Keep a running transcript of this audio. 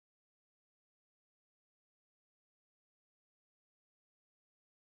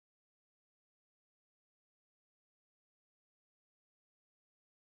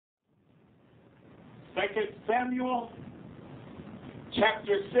2 Samuel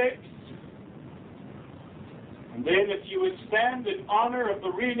chapter 6. And then if you would stand in honor of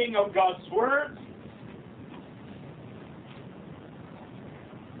the reading of God's Word.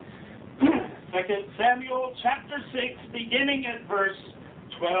 2 Samuel chapter 6, beginning at verse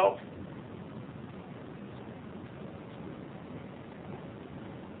 12.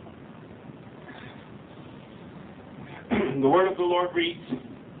 The word of the Lord reads,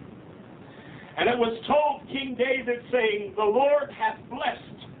 "And it was told King David, saying, The Lord hath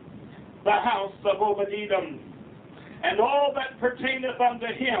blessed the house of Obed-Edom, and all that pertaineth unto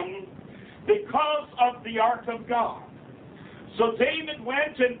him, because of the ark of God. So David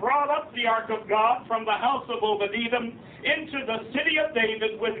went and brought up the ark of God from the house of Obed-Edom into the city of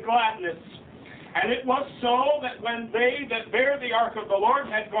David with gladness. And it was so that when they that bare the ark of the Lord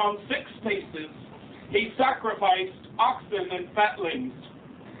had gone 6 paces, he sacrificed oxen and fatlings.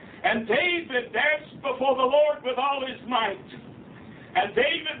 And David danced before the Lord with all his might. And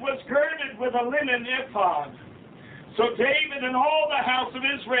David was girded with a linen ephod. So David and all the house of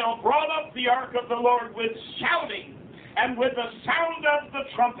Israel brought up the ark of the Lord with shouting and with the sound of the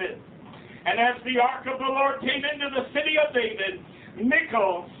trumpet. And as the ark of the Lord came into the city of David,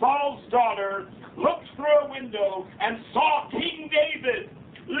 Michal, Saul's daughter, looked through a window and saw King David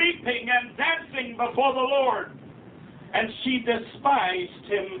leaping and dancing before the Lord. And she despised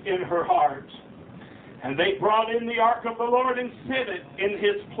him in her heart. And they brought in the ark of the Lord and set it in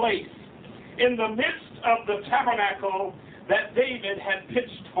his place, in the midst of the tabernacle that David had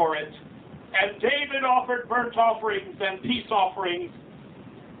pitched for it. And David offered burnt offerings and peace offerings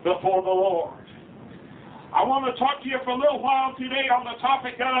before the Lord." I want to talk to you for a little while today on the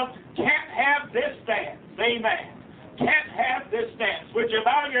topic of can't have this dance. Amen. Can't have this dance. Would you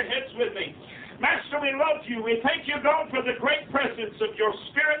bow your heads with me? Master, we love you. We thank you, God, for the great presence of your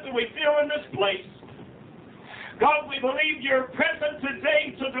Spirit that we feel in this place. God, we believe you're present today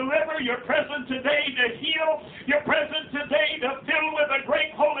to deliver, you're present today to heal, you're present today to fill with a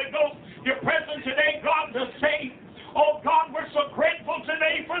great Holy Ghost, you're present today, God, to save. Oh, God, we're so grateful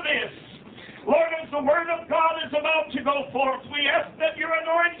today for this. Lord, as the Word of God is about to go forth, we ask that your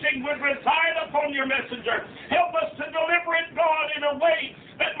anointing would reside upon your messenger. Help us to deliver it, God, in a way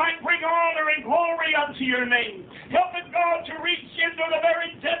that might bring honor and glory unto your name. Help it, God, to reach into the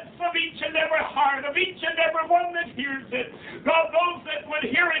very depths of each and every heart, of each and every one that hears it. God, those that would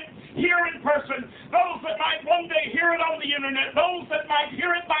hear it here in person, those that might one day hear it on the internet, those that might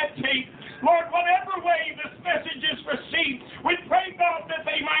hear it by tape. Lord, whatever way this message is received, we pray, God, that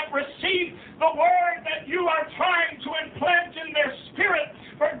they might receive the word that you are trying to implant in their spirit.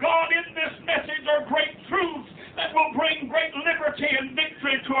 For God, in this message are great truths that will bring great liberty and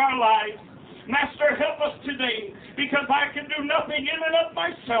victory to our lives. Master, help us today, because I can do nothing in and of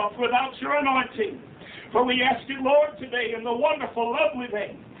myself without your anointing. For we ask you, Lord, today in the wonderful, lovely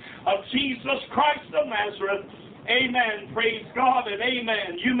name of Jesus Christ of Nazareth. Amen. Praise God and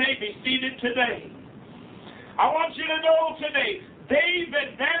amen. You may be seated today. I want you to know today,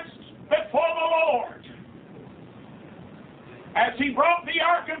 David danced before the Lord. As he brought the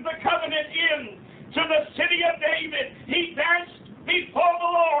Ark of the Covenant in to the city of David, he danced before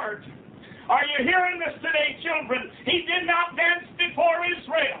the Lord. Are you hearing this today, children? He did not dance before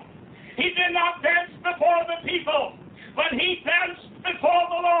Israel. He did not dance before the people, but he danced before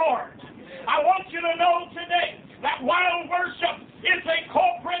the Lord. I want you to know today that while worship is a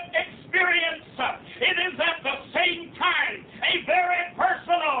corporate experience, it is at the same time a very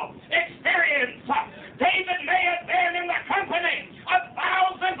personal experience. David may have been in the company of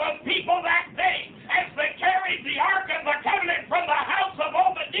thousands of people that day as they carried the Ark of the Covenant from the house of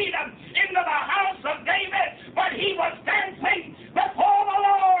Obed-Edom into the house of David, but he was dancing before the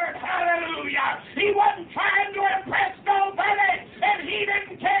Lord. Hallelujah. He wasn't trying to impress nobody, and he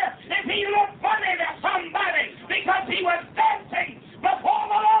didn't care if he looked funny to somebody, because he was dancing before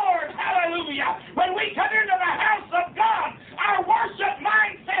the Lord. Hallelujah. When we come into the house of God, our worship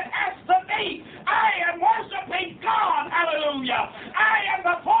mindset has to be, I am worshiping God. Hallelujah. I am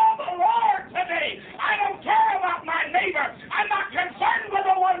before the Lord today. I don't care about my neighbor. I'm not concerned with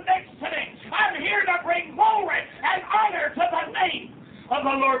the one next to me. I'm here to bring glory and honor to the name of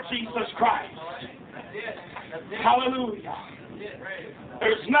the Lord Jesus Christ. Hallelujah.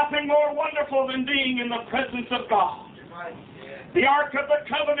 There's nothing more wonderful than being in the presence of God. The Ark of the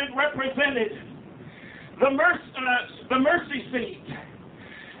Covenant represented the mercy seat.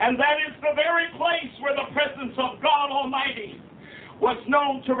 And that is the very place where the presence of God Almighty was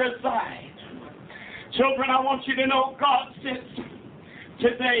known to reside. Children, I want you to know God sits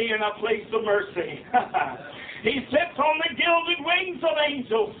today in a place of mercy. He sits on the gilded wings of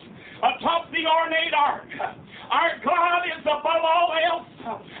angels. atop the ornate ark. Our God is above all else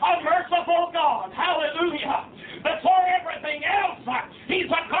a merciful God. Hallelujah. Before everything else, He's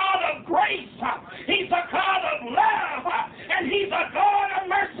a God of grace. He's a God of love. And He's a God of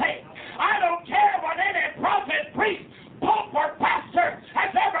mercy. I don't care what any prophet, priest, pope, or pastor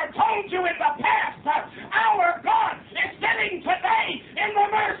has ever told you in the past. Our God is sitting today in the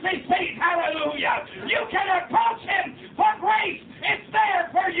mercy seat. Hallelujah. You can approach Him for grace. It's there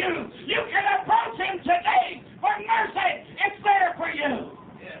for you. You can approach Him today for mercy. It's there for you.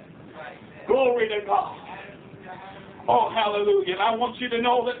 Glory to God. Oh, hallelujah. And I want you to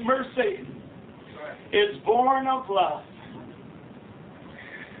know that mercy is born of love.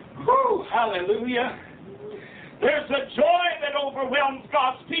 Whew, hallelujah. There's a joy that overwhelms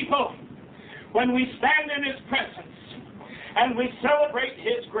God's people when we stand in His presence and we celebrate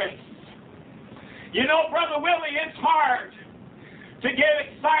His grace. You know, Brother Willie, it's hard to get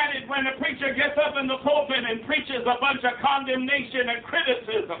excited when a preacher gets up in the pulpit and preaches a bunch of condemnation and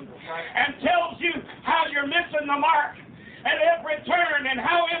criticism and tells you how you're missing the mark at every turn and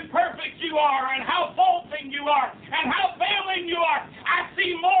how imperfect you are and how faulting you are and how failing you are. I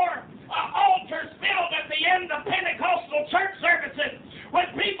see more altars filled at the end of Pentecostal church services with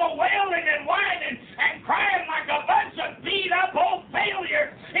people wailing and whining and crying like a bunch of beat-up old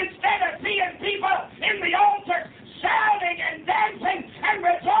failures instead of seeing people in the altar shouting and dancing and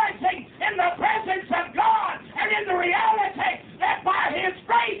rejoicing in the presence of God and in the reality that by His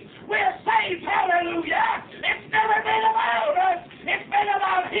grace we're saved. Hallelujah. It's never been about us. It's been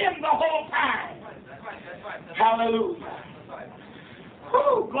about Him the whole time. Hallelujah.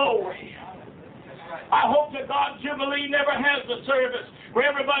 Oh, glory. I hope that God Jubilee never has a service where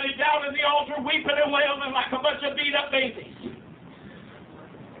everybody down in the altar weeping and wailing like a bunch of beat-up babies.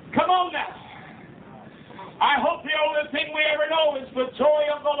 Come on now. I hope the only thing we ever know is the joy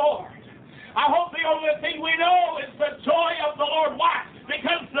of the Lord. I hope the only thing we know is the joy of the Lord. Why?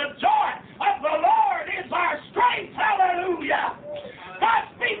 Because the joy of the Lord is our strength. Hallelujah. God's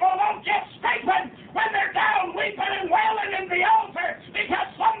people don't get strengthened when they're down weeping and wailing in the altar because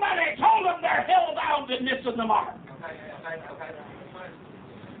somebody told them they're hell-bound and missing the mark.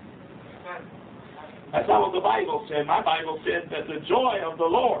 That's not what the Bible said. My Bible said that the joy of the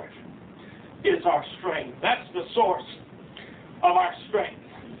Lord is our strength. That's the source of our strength.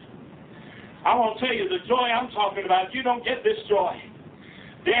 I want to tell you the joy I'm talking about. You don't get this joy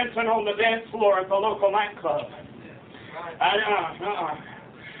dancing on the dance floor at the local nightclub.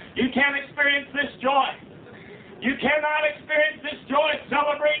 You can't experience this joy. You cannot experience this joy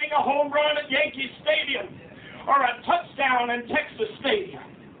celebrating a home run at Yankee Stadium or a touchdown in Texas Stadium.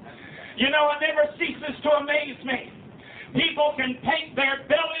 You know, it never ceases to amaze me. People can paint their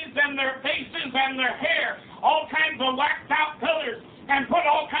bellies and their faces and their hair all kinds of whacked out colors and put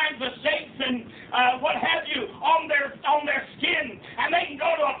all kinds of shapes and what have you on their skin, and they can go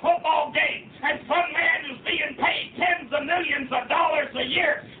to a football game, and some man who's being paid tens of millions of dollars a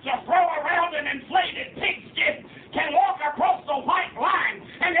year to throw around an inflated pigskin can walk across the white line,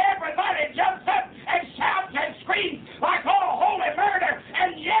 and everybody jumps up and shouts and screams like, oh, holy murder.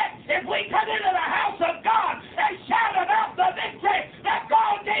 And yet, if we come into the house of God and shout about the victory that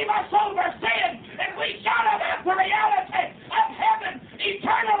God gave us over sin, if we shout about the reality of heaven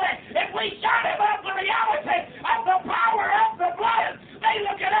eternally, if we shout about the reality of the power of the blood, they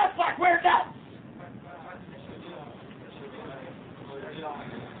look at us like we're nuts.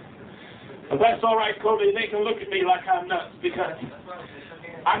 But that's all right, Cody. They can look at me like I'm nuts because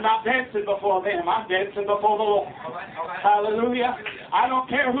I'm not dancing before them. I'm dancing before the Lord. Hallelujah. I don't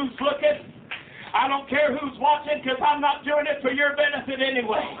care who's looking. I don't care who's watching because I'm not doing it for your benefit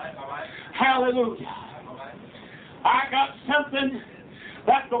anyway. Hallelujah. I got something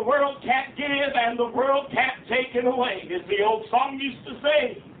that the world can't give and the world can't take it away, as the old song used to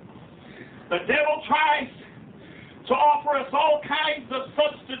say. The devil tries to offer us all kinds of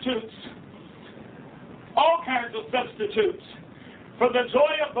substitutes. All kinds of substitutes for the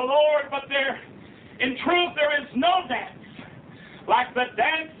joy of the Lord, but in truth, there is no dance like the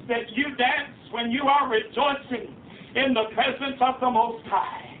dance that you dance when you are rejoicing in the presence of the Most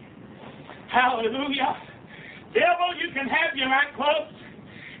High. Hallelujah. Devil, you can have your nightclubs,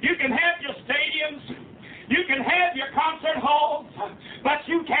 you can have your stadiums, you can have your concert halls, but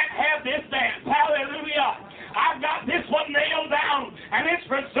you can't have this dance. Hallelujah. I've got this one nailed down, and it's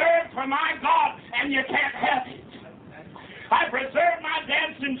reserved for my God, and you can't have it. I've reserved my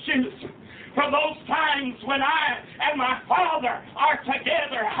dancing shoes for those times when I and my Father are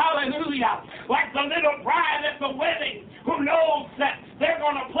together. Hallelujah. Like the little bride at the wedding who knows that they're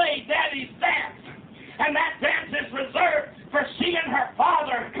going to play Daddy's dance. And that dance is reserved for she and her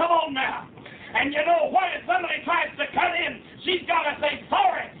Father. Come on now. say,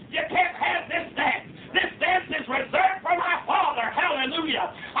 sorry, you can't have this dance. This dance is reserved for my Father.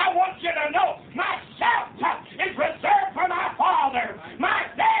 Hallelujah. I want you to know my shout is reserved for my Father.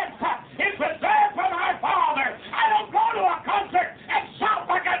 My dance is reserved for my Father. I don't go to a concert and shout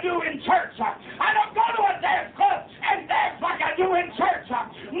like I do in church. I don't go to a dance club and dance like I do in church.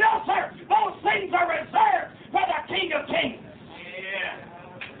 No, sir. Those things are reserved for the King of Kings. Yeah.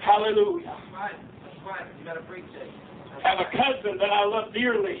 Hallelujah. That's right. You got to preach it. I have a cousin that I love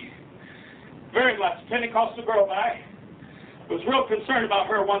dearly. Very much. Pentecostal girl, but I was real concerned about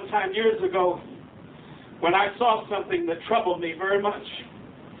her one time years ago when I saw something that troubled me very much.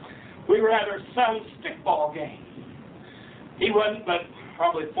 We were at her son's stickball game. He wasn't but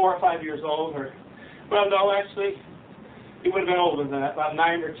probably 4 or 5 years old, or, well, no, actually, he would have been older than that, about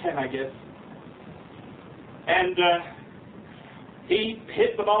 9 or 10, I guess. And he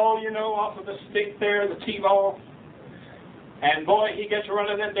hit the ball, you know, off of the stick there, the T-ball. And boy, he gets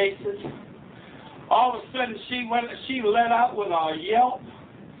running them bases. All of a sudden, she let out with a yelp,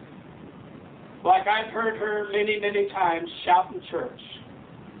 like I've heard her many, many times shout in church.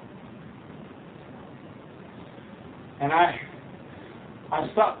 And I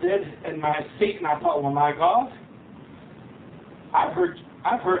stopped dead in my seat, and I thought, well, my God, I've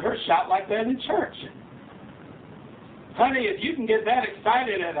heard her shout like that in church. Honey, if you can get that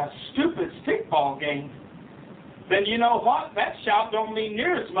excited at a stupid stickball game, then you know what? That shout don't mean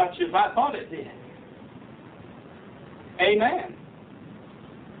near as much as I thought it did. Amen.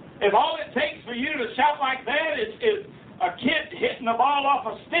 If all it takes for you to shout like that is a kid hitting the ball off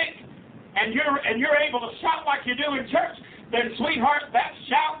a stick, and you're able to shout like you do in church, then, sweetheart, that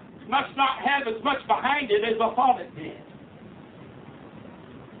shout must not have as much behind it as I thought it did.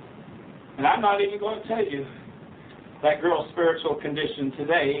 And I'm not even going to tell you that girl's spiritual condition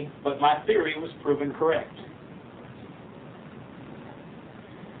today, but my theory was proven correct.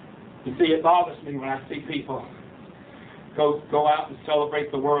 You see, it bothers me when I see people go out and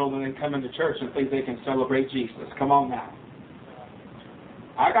celebrate the world and then come into church and think they can celebrate Jesus. Come on now.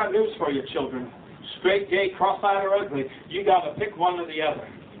 I got news for you, children. Straight, gay, cross-eyed, or ugly, you got to pick one or the other.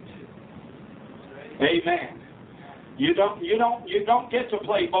 Amen. You don't get to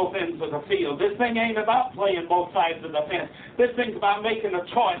play both ends of the field. This thing ain't about playing both sides of the fence. This thing's about making a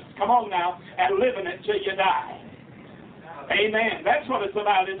choice. Come on now, and living it till you die. Amen. That's what it's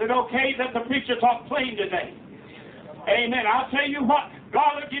about. Is it okay that the preacher talk plain today? Amen. I'll tell you what.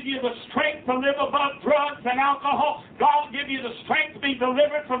 God will give you the strength to live above drugs and alcohol. God will give you the strength to be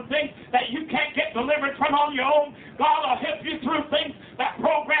delivered from things that you can't get delivered from on your own. God will help you through things that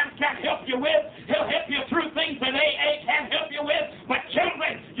programs can't help you with. He'll help you through things that AA can't help you with. But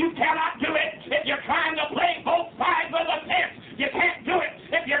children, you cannot do it if you're trying to play both sides of the fence. You can't do it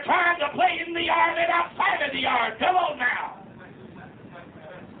if you're trying to play in the yard and outside of the yard. Come on now.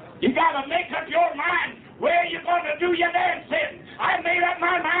 You got to make up your mind where you're going to do your dancing. I made up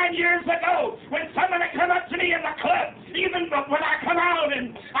my mind years ago when somebody come up to me in the club, even when I come out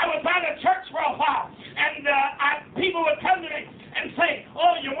and I was out of church for a while, and people would come to me and say,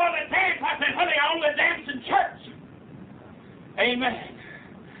 oh, you want to dance? I said, honey, I only dance in church. Amen.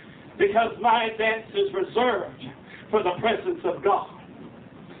 Because my dance is reserved for the presence of God.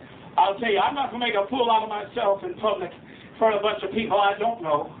 I'll tell you, I'm not going to make a fool out of myself in public in front of a bunch of people I don't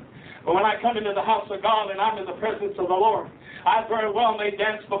know. But when I come into the house of God and I'm in the presence of the Lord, I very well may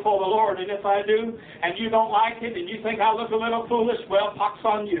dance before the Lord. And if I do, and you don't like it, and you think I look a little foolish, well, pox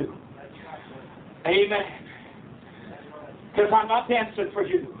on you. Amen. Because I'm not dancing for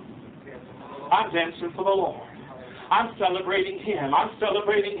you. I'm dancing for the Lord. I'm celebrating Him. I'm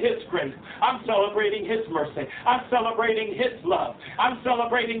celebrating His grace. I'm celebrating His mercy. I'm celebrating His love. I'm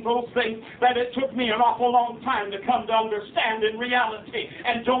celebrating those things that it took me an awful long time to come to understand in reality.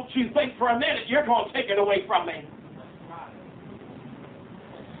 And don't you think for a minute you're going to take it away from me.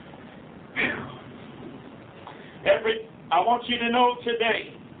 I want you to know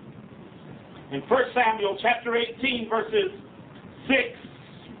today, in 1 Samuel chapter 18, verses 6,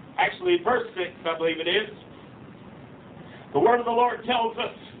 actually verse 6, I believe it is, the word of the Lord tells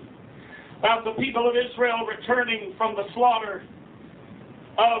us about the people of Israel returning from the slaughter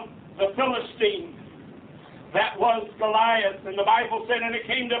of the Philistine. That was Goliath. And the Bible said, and it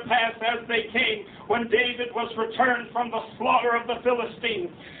came to pass as they came, when David was returned from the slaughter of the Philistines,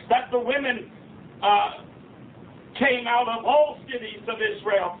 that the women came out of all cities of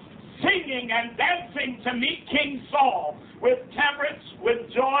Israel, singing and dancing to meet King Saul, with tabrets, with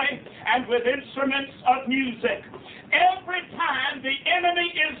joy, and with instruments of music. Every time the enemy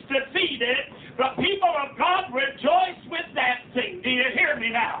is defeated, the people of God rejoice with dancing. Do you hear me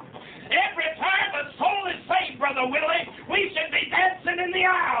now? Every time a soul is saved, Brother Willie, we should be dancing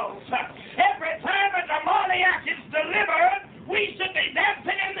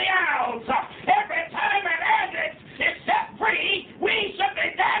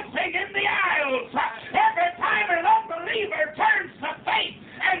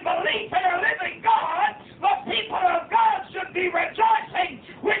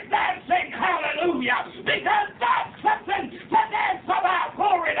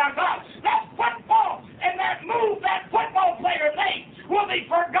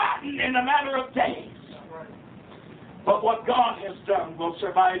forgotten in a matter of days. But what God has done will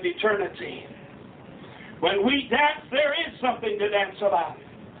survive eternity. When we dance, there is something to dance about.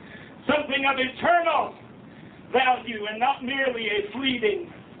 Something of eternal value and not merely a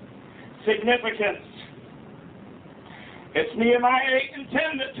fleeting significance. It's Nehemiah 8 and 10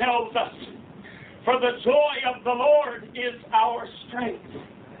 that tells us, for the joy of the Lord is our strength.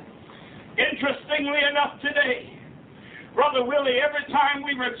 Interestingly enough today, Brother Willie, every time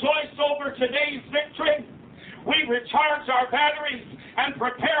we rejoice over today's victory, we recharge our batteries and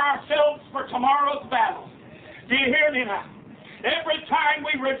prepare ourselves for tomorrow's battle. Do you hear me now? Every time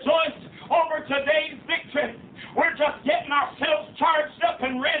we rejoice over today's victory, we're just getting ourselves charged up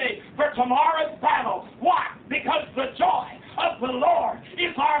and ready for tomorrow's battle. Why? Because the joy of the Lord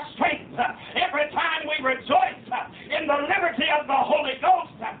is our strength. Every time we rejoice in the liberty of the Holy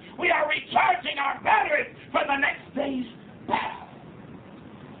Ghost, we are recharging our batteries for the next day's battle.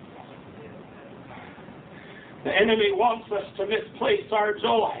 The enemy wants us to misplace our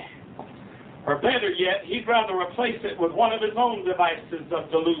joy. Or better yet, he'd rather replace it with one of his own devices of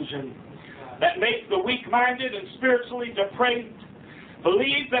delusion that make the weak-minded and spiritually depraved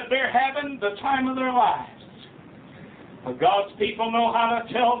believe that they're having the time of their lives. But God's people know how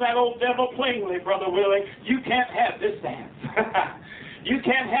to tell that old devil plainly, Brother Willie, you can't have this dance. You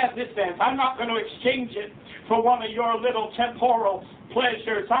can't have this dance. I'm not going to exchange it for one of your little temporal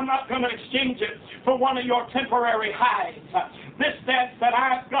pleasures. I'm not going to exchange it for one of your temporary highs. This dance that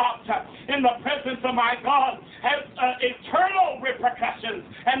I've got in the presence of my God has eternal repercussions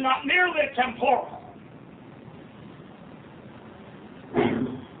and not merely temporal.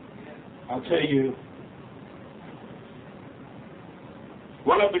 I'll tell you,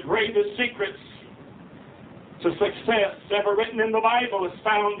 one of the greatest secrets to success ever written in the Bible is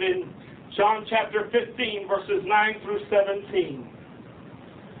found in John chapter 15, verses 9 through 17.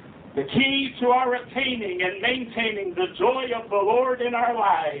 The key to our attaining and maintaining the joy of the Lord in our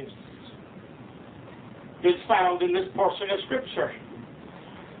lives is found in this portion of Scripture.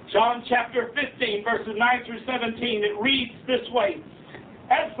 John chapter 15, verses 9 through 17, it reads this way,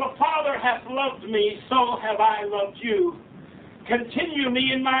 As the Father hath loved me, so have I loved you. Continue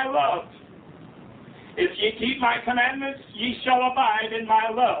me in my love. If ye keep my commandments, ye shall abide in my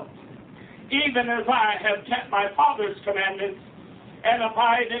love, even as I have kept my Father's commandments and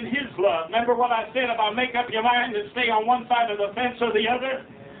abide in his love. Remember what I said about make up your mind and stay on one side of the fence or the other?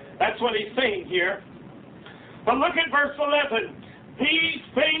 That's what he's saying here. But look at verse 11. These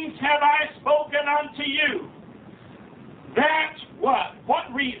things have I spoken unto you. That what?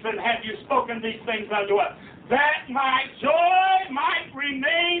 What reason have you spoken these things unto us? That my joy might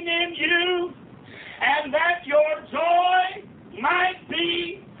remain in you, and that your joy might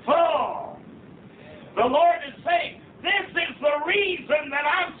be full. The Lord is saying, this is the reason that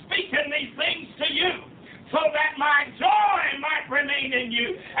I'm speaking these things to you, so that my joy might remain in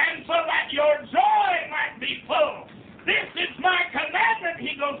you, and so that your joy might be full. This is my commandment,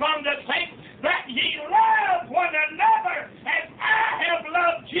 he goes on to say, that ye love one another as I have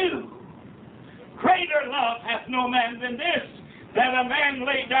loved you. Greater love hath no man than this, that a man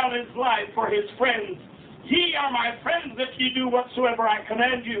lay down his life for his friends. Ye are my friends if ye do whatsoever I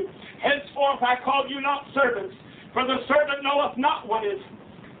command you. Henceforth I call you not servants, for the servant knoweth not what his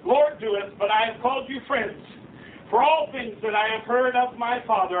Lord doeth, but I have called you friends. For all things that I have heard of my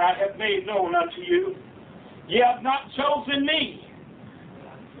Father I have made known unto you. Ye have not chosen me,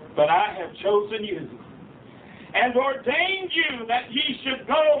 but I have chosen you, and ordained you that ye should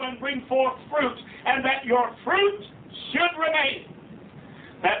go and bring forth fruit, and that your fruit should remain,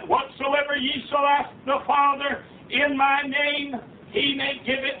 that whatsoever ye shall ask the Father in my name, he may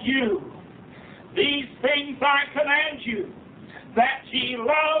give it you. These things I command you, that ye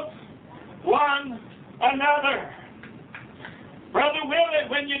love one another. Brother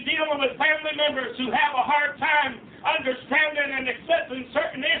Willie, when you're dealing with family members who have a hard time understanding and accepting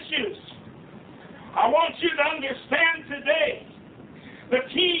certain issues, I want you to understand today the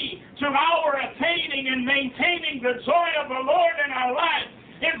key to our attaining and maintaining the joy of the Lord in our life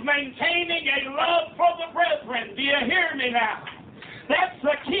is maintaining a love for the brethren. Do you hear me now? That's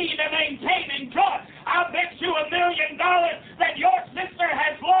the key to maintaining joy. I'll bet you $1 million that your sister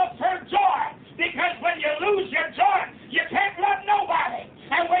has lost her joy, because when you lose your joy, you can't love nobody.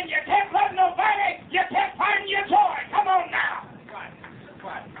 And when you can't love nobody, you can't find your joy. Come on now.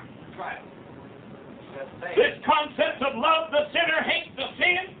 That's right. This concept of love the sinner, hate the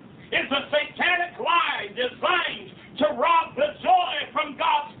sin, is a satanic lie designed to rob the joy from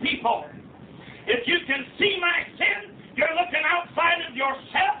God's people. If you can see my sin, you're looking outside of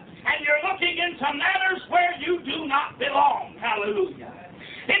yourself, and you're looking into matters where you do not belong. Hallelujah.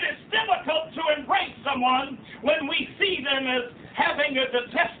 someone when we see them as having a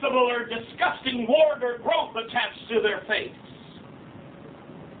detestable or disgusting wart or growth attached to their face.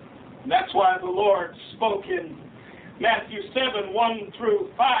 That's why the Lord spoke in Matthew 7, 1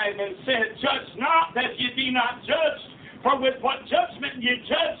 through 5 and said, "Judge not that ye be not judged, for with what judgment ye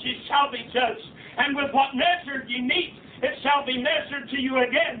judge, ye shall be judged. And with what measure ye mete, it shall be measured to you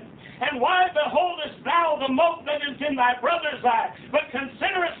again. And why beholdest thou the mote that is in thy brother's eye, but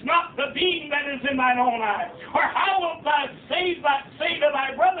considerest not the beam that is in thine own eye? Or how wilt thou say to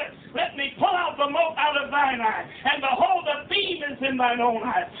thy brother, Let me pull out the mote out of thine eye, and behold, the beam is in thine own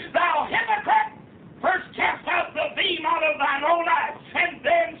eye? Thou hypocrite! First cast out the beam out of thine own eye, and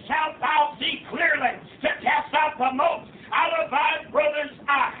then shalt thou see clearly to cast out the mote out of thy brother's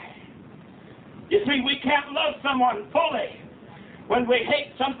eye." You see, we can't love someone fully when we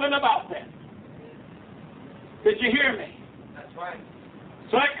hate something about them. Did you hear me? That's right.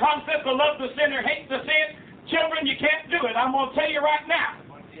 So that concept of love the sinner, hate the sin, children, you can't do it. I'm going to tell you right now.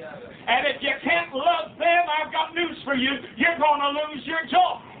 And if you can't love them, I've got news for you. You're going to lose your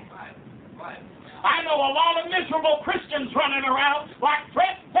joy. Right. Right. I know a lot of miserable Christians running around like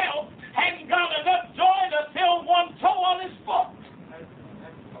Fred Phelps hadn't got enough joy to fill one toe on his foot.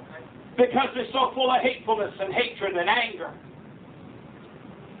 Because they're so full of hatefulness and hatred and anger.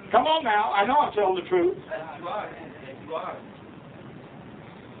 Come on now, I know I'm telling the truth. You are. You are.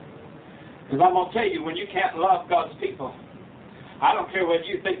 Because I'm going to tell you, when you can't love God's people, I don't care whether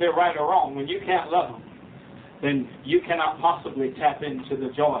you think they're right or wrong, when you can't love them, then you cannot possibly tap into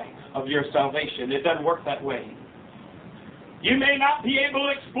the joy of your salvation. It doesn't work that way. You may not be able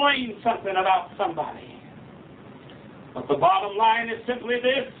to explain something about somebody, but the bottom line is simply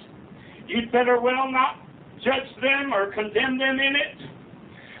this: you'd better well not judge them or condemn them in it.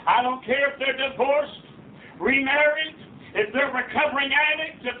 I don't care if they're divorced, remarried, if they're recovering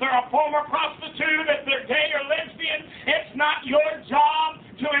addicts, if they're a former prostitute, if they're gay or lesbian. It's not your job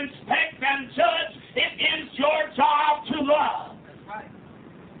to inspect and judge. It is your job to love. That's right.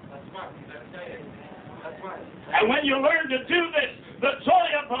 That's right. That's right. And when you learn to do this, the joy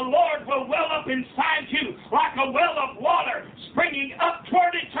of the Lord will well up inside you like a well of water springing up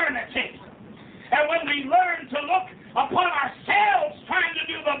toward eternity. And when we learn to look upon ourselves trying to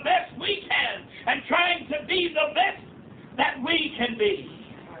do the best we can and trying to be the best that we can be,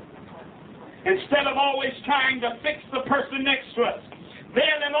 instead of always trying to fix the person next to us,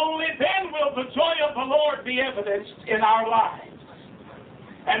 then and only then will the joy of the Lord be evidenced in our lives.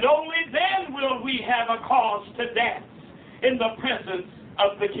 And only then will we have a cause to dance in the presence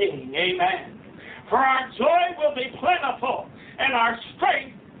of the King. Amen. For our joy will be plentiful and our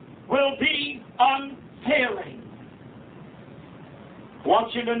strength will be unfailing. I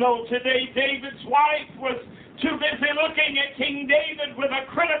want you to know today, David's wife was too busy looking at King David with a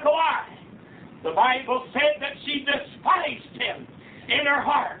critical eye. The Bible said that she despised him in her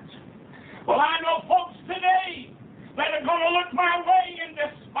heart. Well, I know folks today that are going to look my way and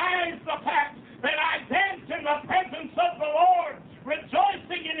despise the fact that I dance in the presence of the Lord,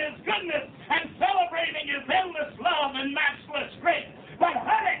 rejoicing in His goodness and celebrating His endless love and matchless grace. But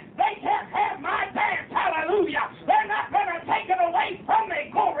honey, they can't have my dance, hallelujah. They're not going to take it away from me,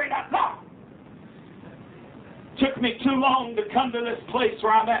 glory to God. Took me too long to come to this place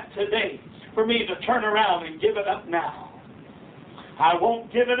where I'm at today for me to turn around and give it up now. I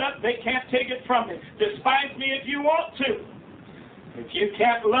won't give it up. They can't take it from me. Despise me if you want to. If you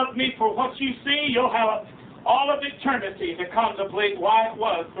can't love me for what you see, you'll have all of eternity to contemplate why it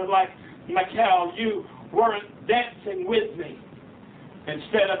was that, like Michal, you weren't dancing with me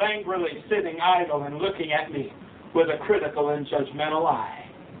instead of angrily sitting idle and looking at me with a critical and judgmental eye.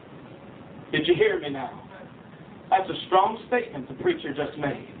 Did you hear me now? That's a strong statement the preacher just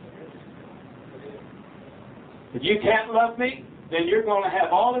made. If you can't love me, then you're going to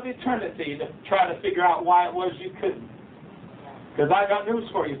have all of eternity to try to figure out why it was you couldn't. Because I got news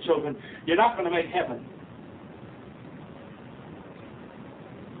for you, children. You're not going to make heaven.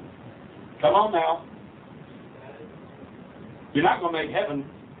 Come on now. You're not going to make heaven.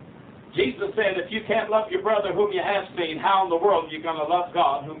 Jesus said, if you can't love your brother whom you have seen, how in the world are you going to love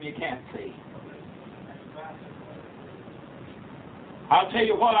God whom you can't see? I'll tell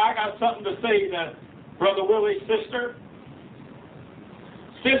you what, I got something to say to Brother Willie's sister.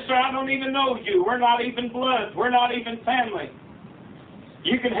 Sister, I don't even know you. We're not even blood. We're not even family.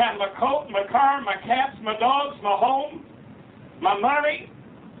 You can have my coat, my car, my cats, my dogs, my home, my money.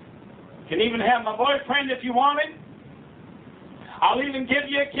 You can even have my boyfriend if you want it. I'll even give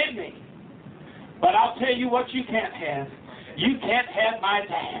you a kidney. But I'll tell you what you can't have. You can't have my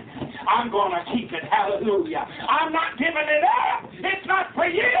dad. I'm going to keep it. Hallelujah. I'm not giving it up. It's not for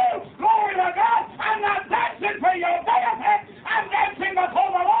you. Glory to God. I'm not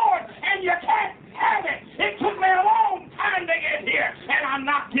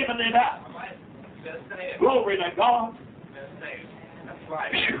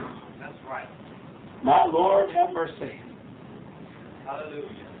That's right. My Lord, have mercy.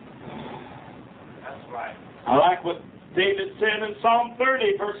 Hallelujah. That's right. I like what David said in Psalm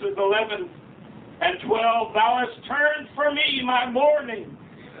 30, verses 11 and 12. Thou hast turned for me my mourning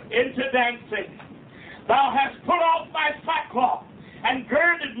into dancing. Thou hast put off my sackcloth and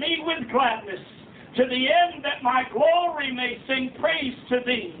girded me with gladness, to the end that my glory may sing praise to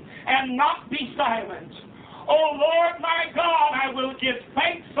thee and not be silent. O Lord my God, I will give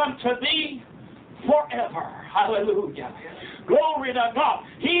thanks unto thee forever. Hallelujah. Glory to God.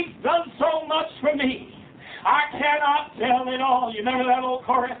 He's done so much for me. I cannot tell it all. You remember that old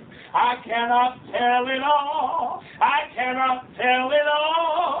chorus? I cannot tell it all. I cannot tell it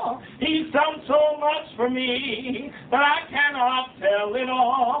all. He's done so much for me that I cannot tell it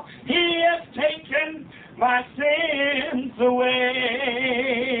all. He has taken my sins away.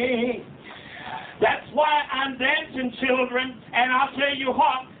 That's why I'm dancing, children. And I'll tell you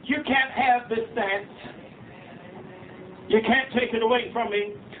what, you can't have this dance. You can't take it away from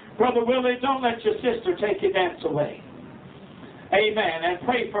me. Brother Willie, don't let your sister take your dance away. Amen. And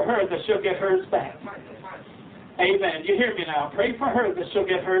pray for her that she'll get hers back. Amen. You hear me now? Pray for her that she'll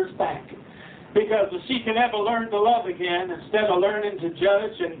get hers back. Because if she can ever learn to love again instead of learning to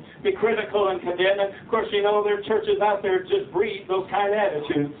judge and be critical and condemn. And of course, you know there are churches out there that just breed those kind of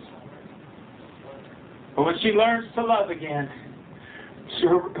attitudes. But when she learns to love again,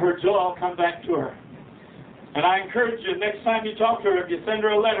 her joy will come back to her. And I encourage you, next time you talk to her, if you send her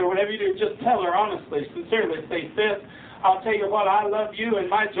a letter, whatever you do, just tell her honestly, sincerely, say, sis, I'll tell you what, I love you and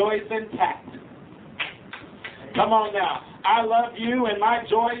my joy is intact. Come on now. I love you and my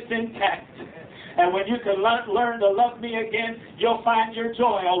joy is intact. And when you can learn to love me again, you'll find your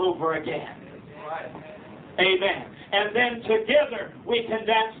joy all over again. Amen. And then together we can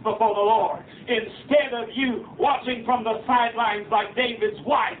dance before the Lord. Instead of you watching from the sidelines like David's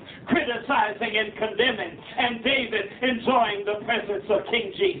wife, criticizing and condemning, and David enjoying the presence of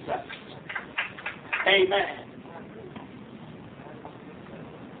King Jesus. Amen.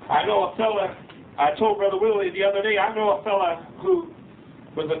 I know a fella, I told Brother Willie the other day, I know a fella who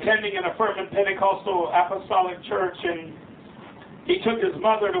was attending an Affirming Pentecostal Apostolic Church, and he took his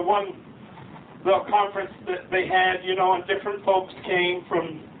mother to one little conference that they had, you know, and different folks came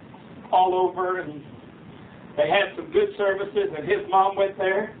from all over, and they had some good services, and his mom went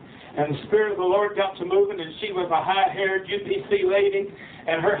there, and the Spirit of the Lord got to moving, and she was a high-haired UPC lady,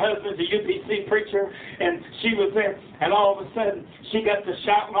 and her husband's a UPC preacher, and she was there, and all of a sudden, she got to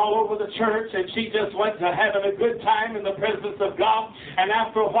shouting all over the church, and she just went to having a good time in the presence of God, and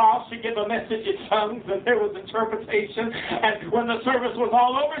after a while, she gave a message in tongues, and there was interpretation, and when the service was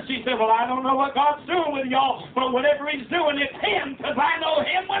all over, she said, well, I don't know what God's doing with y'all, but whatever He's doing, it's Him, because I know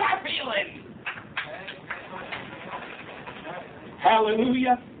Him when I feel Him.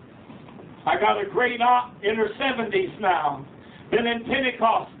 Hallelujah. I got a great aunt in her 70s now. Been in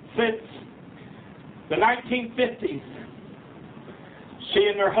Pentecost since the 1950s. She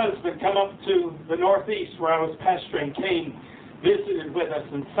and her husband come up to the Northeast where I was pastoring, came, visited with us,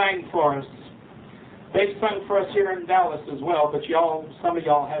 and sang for us. They've sung for us here in Dallas as well, but some of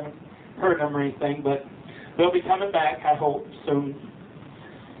y'all haven't heard them or anything, but they'll be coming back, I hope, soon.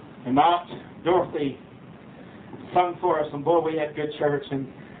 And Aunt Dorothy sung for us, and boy, we had good church. And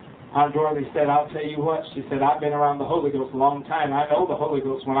Aunt Dorothy said, I'll tell you what, she said, I've been around the Holy Ghost a long time. I know the Holy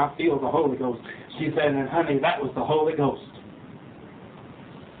Ghost when I feel the Holy Ghost. She said, and honey, that was the Holy Ghost.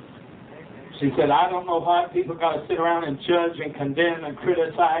 She said, I don't know why people got to sit around and judge and condemn and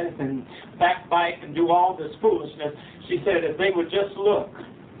criticize and backbite and do all this foolishness. She said, if they would just look,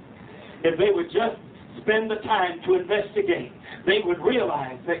 if they would just spend the time to investigate, they would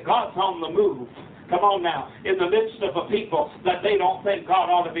realize that God's on the move. Come on now, in the midst of a people that they don't think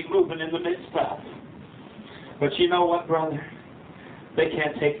God ought to be moving in the midst of. But you know what, brother? They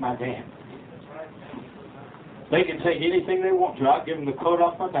can't take my dance. They can take anything they want to. I'll give them the coat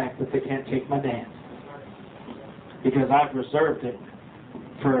off my back, but they can't take my dance. Because I've reserved it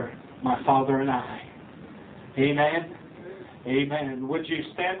for my Father and I. Amen? Amen. Would you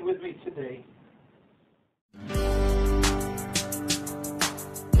stand with me today?